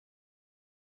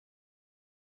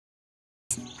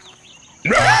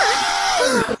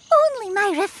Only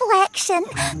my reflection.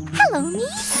 Hello, me.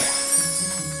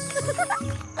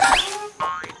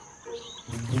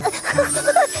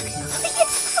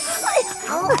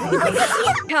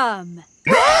 Come.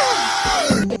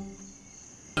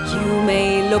 You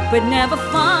may look but never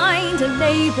find a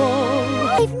label.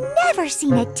 I've never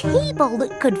seen a table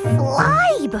that could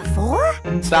fly before.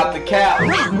 Stop the cap.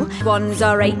 Well, ones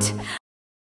are 8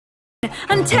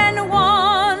 and 10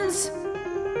 ones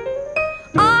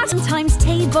are sometimes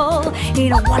table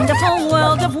in a wonderful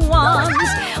world of ones.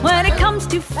 When it comes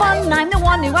to fun, I'm the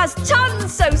one who has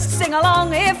tons, so sing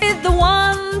along if it's the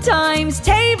 1 times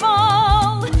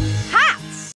table.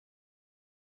 Hats!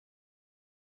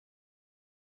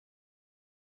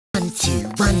 1,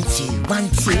 2, 1, 2, 1,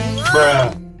 2.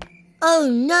 Bruh. Oh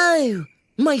no!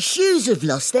 My shoes have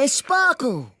lost their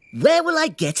sparkle. Where will I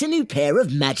get a new pair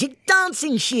of magic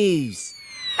dancing shoes?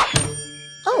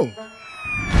 Oh.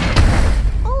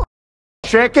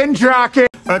 Chicken jockey.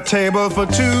 A table for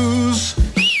 2s.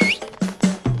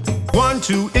 1,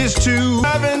 2 is 2.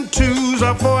 7 2s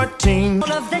are 14.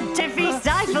 All of the diffy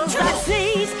cycles that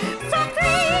sees. So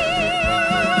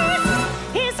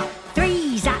 3s. Here's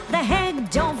 3s at the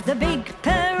head of the big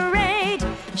parade.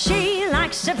 She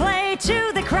likes to play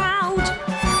to the crowd.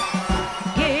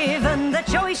 Given the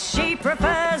choice, she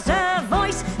prefers a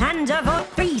voice and a voice.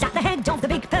 3s at the head of the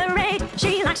big parade.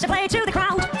 She likes to play to the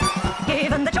crowd.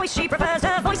 Given the choice, she prefers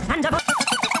a voice and a voice.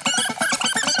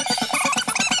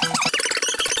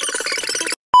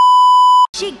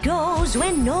 She goes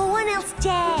when no one else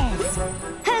dares.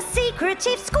 Her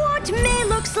secretive squad may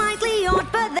look slightly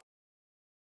odd, but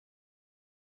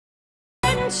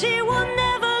then she will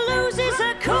never loses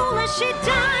her cool as she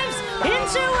dives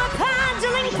into a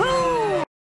paddling pool.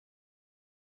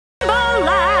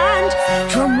 Timberland,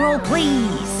 drum roll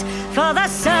please, for the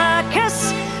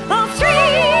circus of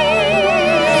 3s.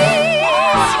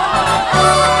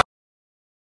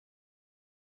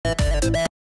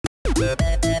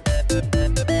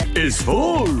 Is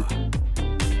full.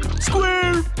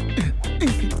 Square.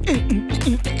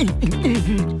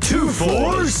 2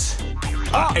 4s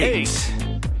are 8.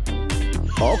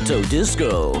 Octo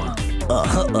Disco.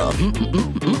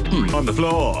 On the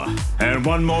floor. And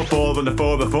 1 more 4 than the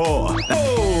 4 before.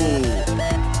 Oh!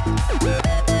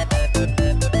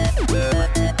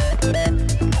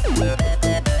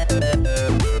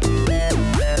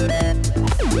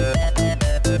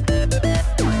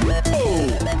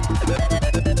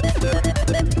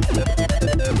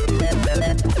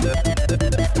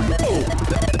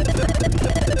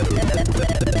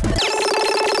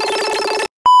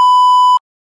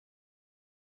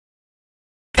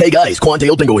 Hey guys,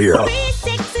 Quantale Dingo here. 3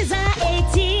 6s are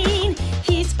 18.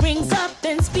 He springs up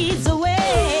and speeds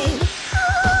away.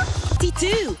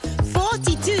 42,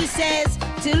 42 says,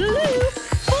 Toodaloo.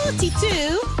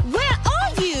 42, where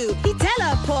are you? He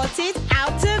teleported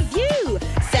out of view.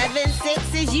 7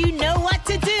 6s, you know what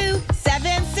to do.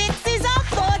 7 6s are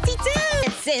 42.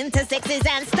 It's into 6s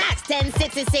and stacks. 10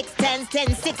 6s, 6 10s, 10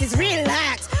 6s,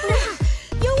 relax.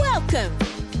 You're welcome.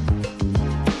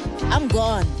 I'm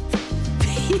gone.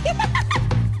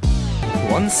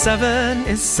 1 7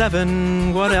 is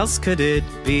 7, what else could it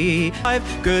be? 5,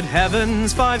 good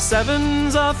heavens, 5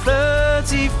 7s are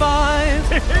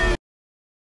 35.